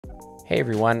Hey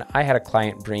everyone, I had a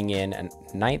client bring in a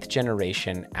 9th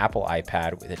generation Apple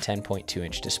iPad with a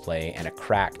 10.2-inch display and a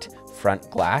cracked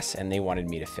front glass, and they wanted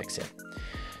me to fix it.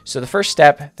 So the first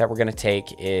step that we're going to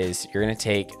take is you're going to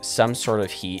take some sort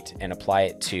of heat and apply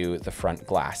it to the front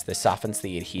glass. This softens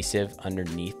the adhesive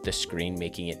underneath the screen,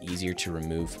 making it easier to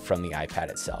remove from the iPad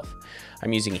itself.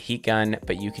 I'm using a heat gun,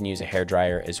 but you can use a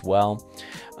hairdryer as well.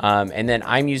 And then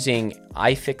I'm using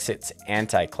iFixit's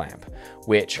anti-clamp,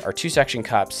 which are 2 suction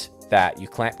cups that you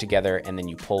clamp together and then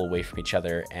you pull away from each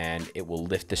other, and it will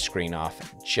lift the screen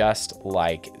off just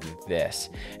like this.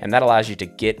 And that allows you to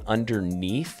get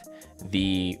underneath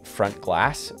the front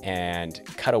glass and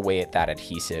cut away at that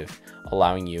adhesive,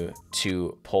 allowing you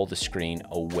to pull the screen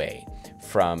away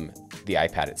from the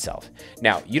iPad itself.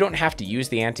 Now, you don't have to use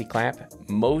the anti-clamp.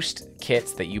 Most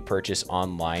kits that you purchase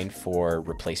online for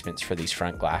replacements for these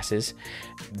front glasses,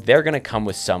 they're going to come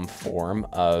with some form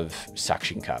of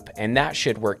suction cup, and that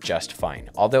should work just fine.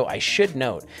 Although I should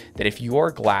note that if your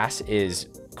glass is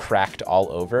cracked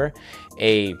all over,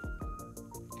 a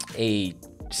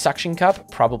suction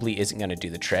cup probably isn't going to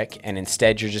do the trick, and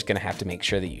instead you're just going to have to make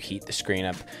sure that you heat the screen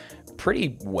up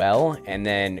pretty well, and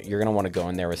then you're going to want to go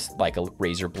in there with like a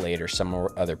razor blade or some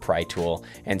other pry tool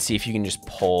and see if you can just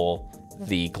pull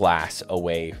the glass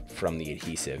away from the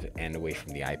adhesive and away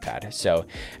from the iPad. So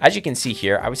as you can see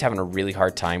here, I was having a really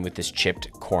hard time with this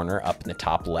chipped corner up in the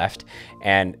top left,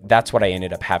 and that's what I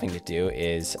ended up having to do.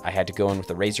 Is I had to go in with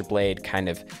a razor blade, kind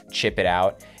of chip it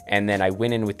out, and then I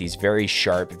went in with these very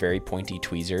sharp, very pointy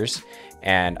tweezers,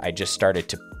 and I just started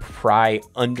to pry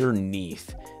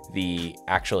underneath the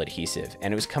actual adhesive,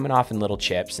 and it was coming off in little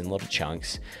chips and little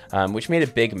chunks, which made a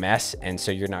big mess. And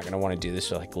so you're not going to want to do this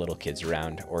with like little kids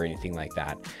around or anything like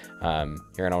that. You're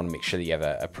going to want to make sure that you have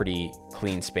a pretty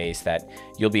clean space that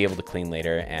you'll be able to clean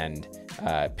later and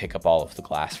pick up all of the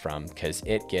glass from, because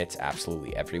it gets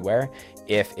absolutely everywhere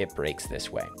if it breaks this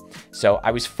way. So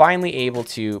I was finally able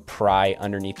to pry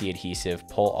underneath the adhesive,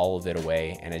 pull all of it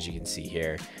away, and as you can see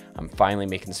here, I'm finally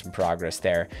making some progress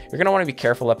there. You're going to want to be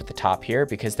careful up at the top here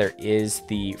because there is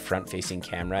the front-facing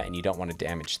camera and you don't want to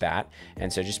damage that.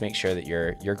 And so just make sure that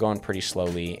you're going pretty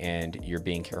slowly and you're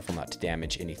being careful not to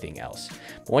damage anything else.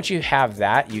 But once you have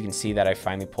that, you can see that I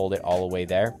finally pulled it all the way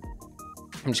there.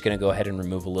 I'm just going to go ahead and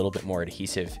remove a little bit more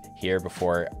adhesive here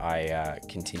before I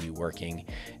continue working.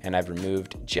 And I've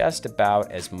removed just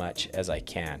about as much as I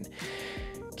can.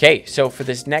 Okay, so for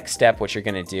this next step, what you're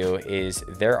going to do is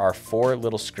there are 4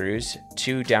 little screws,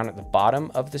 2 down at the bottom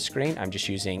of the screen. I'm just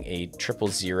using a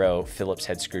 000 Phillips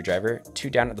head screwdriver, 2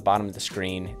 down at the bottom of the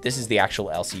screen. This is the actual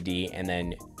LCD, and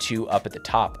then 2 up at the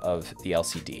top of the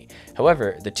LCD.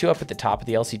 However, the 2 up at the top of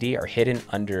the LCD are hidden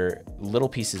under little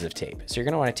pieces of tape. So you're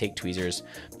going to want to take tweezers,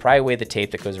 pry away the tape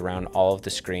that goes around all of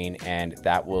the screen, and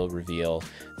that will reveal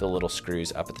the little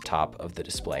screws up at the top of the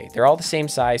display. They're all the same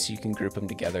size, so you can group them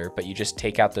together, but you just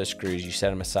take out those screws, you set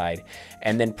them aside,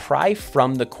 and then pry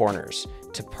from the corners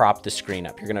to prop the screen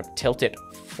up. You're going to tilt it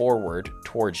forward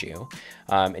towards you,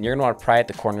 and you're going to want to pry at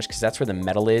the corners because that's where the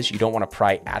metal is. You don't want to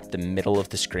pry at the middle of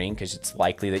the screen because it's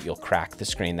likely that you'll crack the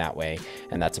screen that way,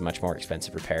 and that's a much more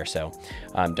expensive repair, so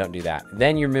don't do that.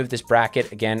 Then you remove this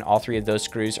bracket. Again, all 3 of those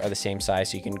screws are the same size,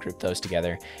 so you can group those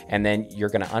together, and then you're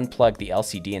going to unplug the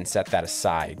LCD and set that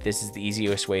aside. This is the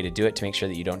easiest way to do it to make sure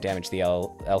that you don't damage the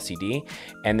LCD,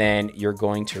 and then you're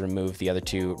going to remove the other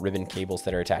 2 ribbon cables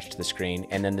that are attached to the screen,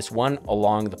 and then this one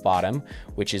along the bottom,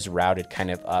 which is routed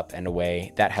kind of up and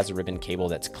away, that has a ribbon cable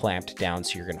that's clamped down,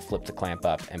 so you're going to flip the clamp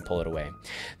up and pull it away.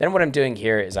 Then what I'm doing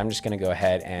here is I'm just going to go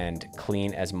ahead and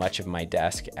clean as much of my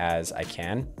desk as I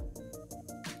can,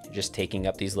 just taking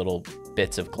up these little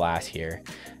bits of glass here,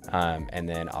 and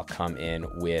then I'll come in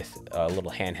with a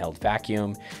little handheld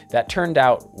vacuum. That turned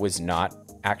out was not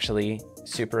actually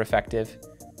super effective,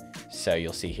 so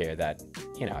you'll see here that,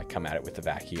 you know, I come at it with the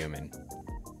vacuum and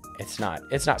it's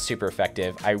not super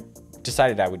effective. I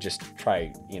decided I would just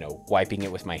try, you know, wiping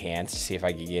it with my hands to see if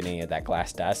I could get any of that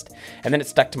glass dust, and then it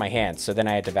stuck to my hands, so then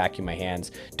I had to vacuum my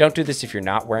hands. Don't do this if you're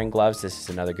not wearing gloves. This is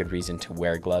another good reason to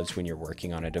wear gloves when you're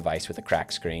working on a device with a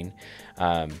cracked screen.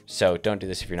 So don't do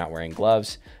this if you're not wearing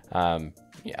gloves.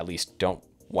 At least don't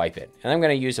wipe it. And I'm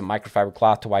going to use a microfiber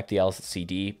cloth to wipe the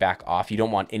LCD back off. You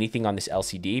don't want anything on this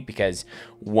LCD because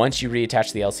once you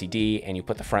reattach the LCD and you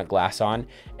put the front glass on,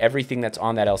 everything that's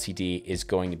on that LCD is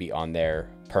going to be on there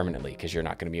permanently because you're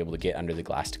not going to be able to get under the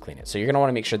glass to clean it. So you're going to want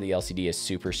to make sure the LCD is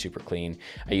super, super clean.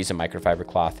 I use a microfiber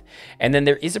cloth. And then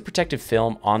there is a protective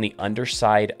film on the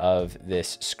underside of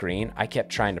this screen. I kept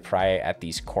trying to pry at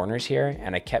these corners here,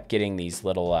 and I kept getting these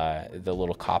little, the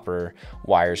little copper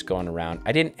wires going around.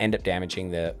 I didn't end up damaging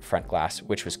the front glass,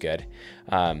 which was good.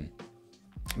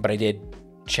 But I did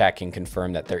check and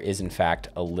confirm that there is in fact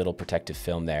a little protective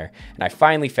film there. And I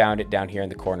finally found it down here in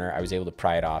the corner. I was able to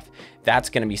pry it off. That's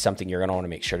going to be something you're going to want to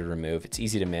make sure to remove. It's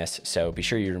easy to miss, so be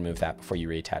sure you remove that before you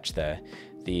reattach the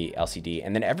LCD.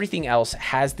 And then everything else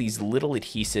has these little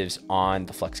adhesives on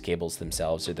the flux cables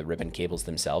themselves or the ribbon cables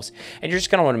themselves. And you're just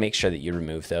gonna wanna make sure that you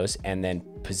remove those and then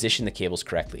position the cables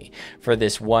correctly. For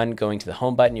this one going to the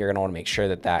home button, you're gonna wanna make sure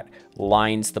that that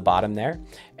lines the bottom there.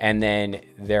 And then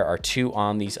there are 2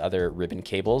 on these other ribbon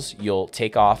cables. You'll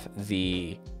take off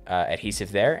the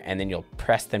adhesive there, and then you'll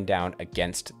press them down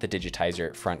against the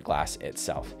digitizer front glass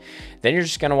itself. Then you're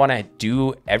just going to want to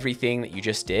do everything that you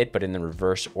just did, but in the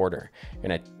reverse order. You're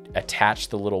going to attach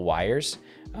the little wires,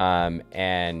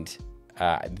 and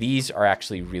these are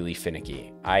actually really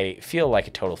finicky. I feel like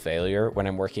a total failure when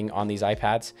I'm working on these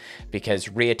iPads because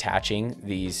reattaching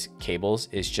these cables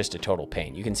is just a total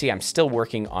pain. You can see I'm still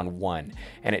working on one,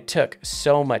 and it took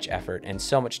so much effort and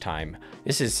so much time.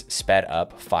 This is sped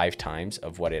up 5 times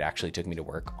of what it actually took me to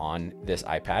work on this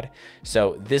iPad.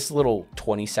 So this little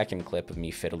 20-second clip of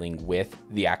me fiddling with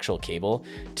the actual cable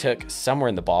took somewhere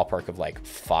in the ballpark of like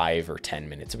 5 or 10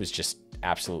 minutes. It was just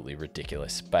absolutely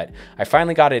ridiculous, but I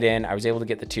finally got it in. I was able to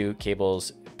get the 2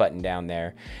 cables buttoned down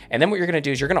there. And then what you're going to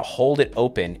do is you're going to hold it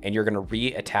open and you're going to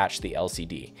reattach the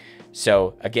LCD.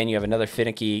 So again, you have another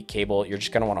finicky cable. You're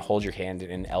just going to want to hold your hand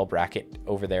in an L bracket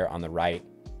over there on the right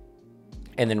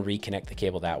and then reconnect the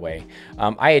cable that way.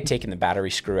 I had taken the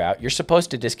battery screw out. You're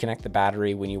supposed to disconnect the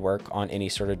battery when you work on any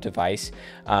sort of device,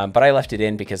 but I left it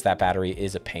in because that battery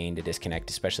is a pain to disconnect,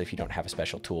 especially if you don't have a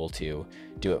special tool to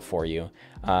do it for you.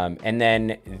 And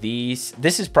then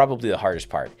this is probably the hardest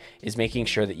part, is making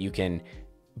sure that you can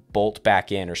bolt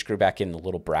back in or screw back in the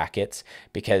little brackets,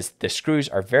 because the screws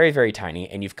are very, very tiny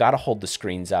and you've got to hold the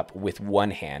screens up with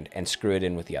one hand and screw it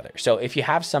in with the other. So if you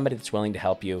have somebody that's willing to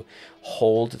help you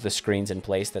hold the screens in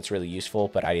place, that's really useful,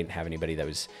 but I didn't have anybody that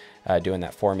was doing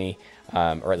that for me,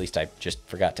 or at least I just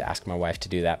forgot to ask my wife to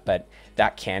do that, but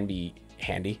that can be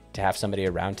handy to have somebody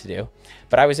around to do.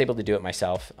 But I was able to do it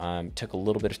myself. Took a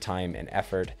little bit of time and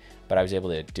effort, but I was able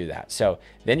to do that. So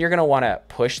then you're gonna wanna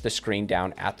push the screen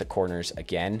down at the corners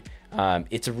again.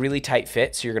 It's a really tight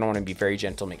fit, so you're gonna wanna be very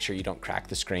gentle, make sure you don't crack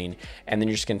the screen. And then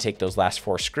you're just gonna take those last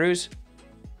 4 screws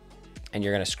and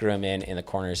you're gonna screw them in the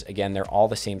corners. Again, they're all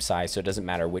the same size, so it doesn't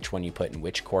matter which one you put in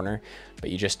which corner, but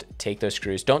you just take those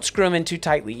screws. Don't screw them in too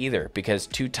tightly either, because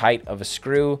too tight of a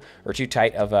screw or too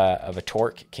tight of a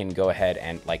torque can go ahead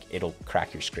and like it'll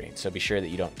crack your screen. So be sure that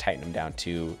you don't tighten them down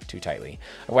too tightly.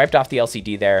 I wiped off the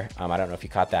LCD there. I don't know if you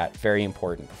caught that. Very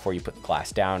important before you put the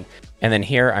glass down. And then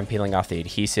here I'm peeling off the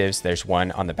adhesives. There's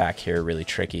one on the back here, really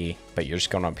tricky, but you're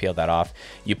just going to peel that off.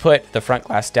 You put the front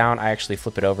glass down. I actually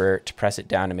flip it over to press it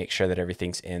down to make sure that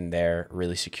everything's in there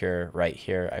really secure. Right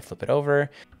here, I flip it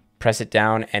over, press it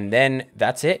down, and then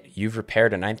that's it. You've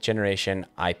repaired a 9th generation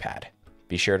iPad.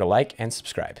 Be sure to like and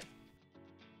subscribe.